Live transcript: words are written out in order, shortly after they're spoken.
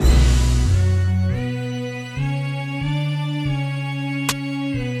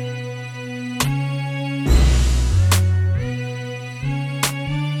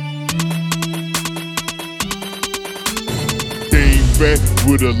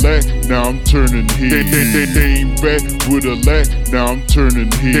with a lack, now I'm turning head. They ain't back with a lack, now I'm turning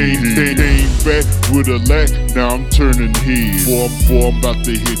head. They ain't back with a lack, now I'm turning head. Boy, I'm about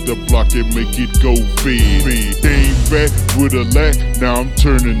to hit the block and make it go fed. They ain't back with a lack, now I'm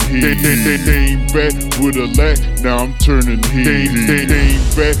turning head. They ain't back with a lack, now I'm turning head. They ain't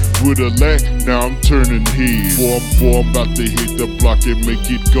back with a lack, now I'm turning head. Boy, I'm about to hit the block and make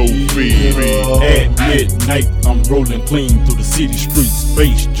it go fed. At midnight, I'm rolling clean through the city streets,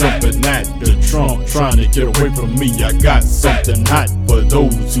 bass jumping at the trunk, trying to get away from me. I got something hot for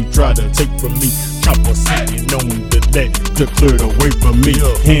those who try to take from me. Chopper sitting on the deck to clear the way from me.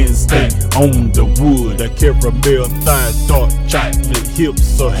 Hands stay on the wood, a caramel thigh, dark chocolate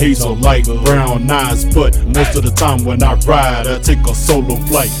hips, or hazel like brown eyes. But most of the time when I ride, I take a solo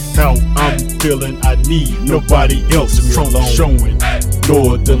flight. How I'm feeling, I need nobody else. Trunk showing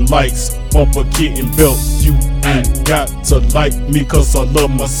northern lights, bumper kitten belts. You ain't got to like me cause I love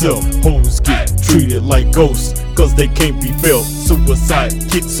myself. Hoes get treated like ghosts cause they can't be felt. Suicide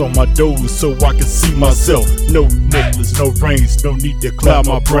kicks on my doors so I can see myself. No necklace, no rings, no need to cloud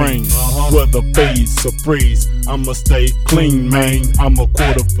my brain. Whether fades or praise, I'ma stay clean, man. I'm a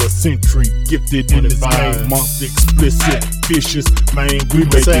quarter of a century gifted in this game. Monster explicit, vicious, man. We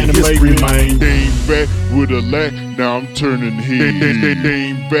making history, man. They ain't back with a lack, now I'm turning head. They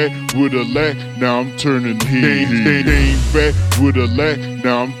ain't back with a lack, now I'm turning head. They ain't back with a lack,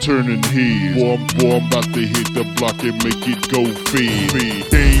 now I'm turning head. Boy, I'm about to hit the block and make it go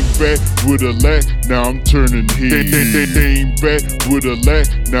fed. They ain't back with a lack, now I'm turning head. They ain't back with a lack,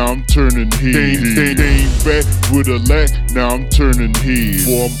 now I'm turning head. They ain't back with a lack, now I'm turning head.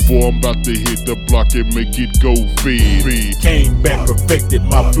 Boy, I'm about to hit the block and make it go fed. Came back, perfected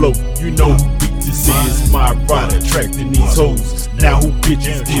my flow. You know who beat this is. My ride attracting these hoes. Now who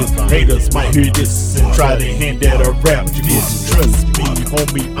bitches this? Haters might hear this and try to hand that a rap this. Trust me,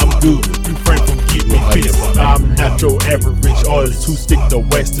 homie, I'm good. You friend from getting pissed. I'm not your average artist who stick the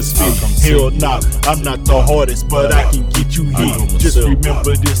wax to spit. Hell nah, I'm not the hardest, but I can get you hit. Just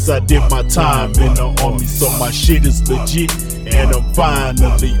remember this, I did my time in the army, so my shit is legit. And I'm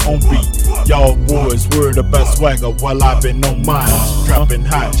finally on beat. Y'all boys worried about swagger while I've been on mine. Dropping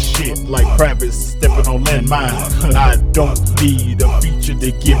hot shit like Kravis stepping on landmines. I don't need a feature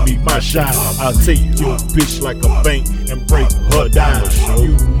to give me my shine. I'll take your bitch like a bank and break her down.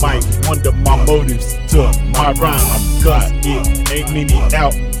 You might wonder my motives to my rhyme, cause it ain't many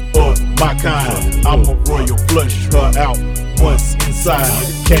out of my kind. I'm a royal, flush her out once inside.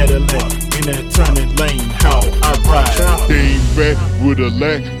 Cadillac in that turning lane, how I ride. They ain't back with a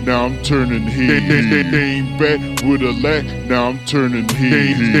lack, now I'm turning head. They ain't back with a lack, now I'm turning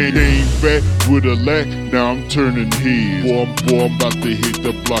head. They ain't back with a lack, now I'm turning head. Boy, I'm about to hit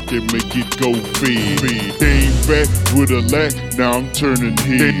the block and make it go fed. They ain't back with a lack, now I'm turning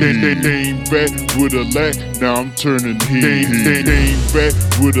head. They ain't back with a lack, now I'm turning head. They ain't back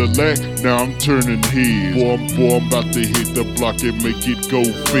with a lack, now I'm turning head. Boy, I'm about to hit the block and make it go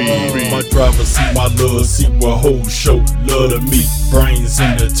fed. My driver see my love, see what whole show love to me. Brains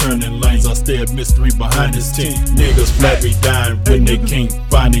in the turning lanes, I stare at mystery behind his tent. Niggas flat me dying when they can't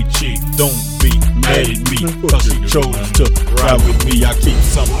find a chick. Don't be mad at me, cause you chose to ride with me. I keep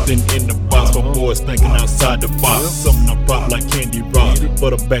something in the box for boys thinking outside the box. Something I pop like candy rock,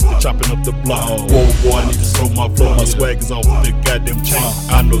 but I'm back to chopping up the block. Whoa, boy, I need to slow my flow. My swag is off the goddamn chain.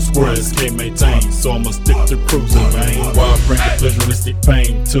 I know squares can't maintain, so I'ma stick to cruising, man. While I bring the pleasuristic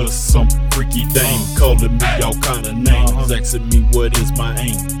pain to some freaky dame, calling me all kind of names, asking me what is my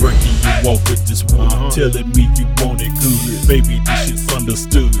aim. Breaking you off with this wood, telling me you want it good. Baby, this shit's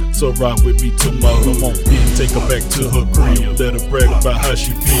understood, so ride with me to my hood. Then take her back to her crib, let her brag about how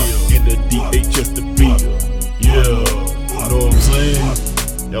she feel in the DHS to feel. Yeah, you know what I'm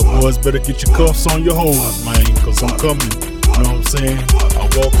saying? Y'all boys better get your cuffs on your hoes, man, cause I'm coming. You know what I'm saying? I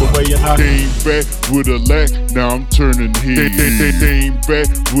walk away and I ain't back with a lack, now I'm turning head. They ain't back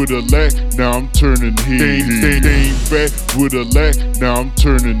with a lack, now I'm turning head. They ain't back with a lack, now I'm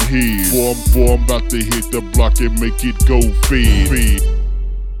turning head. Boy, I'm about to hit the block and make it go fed.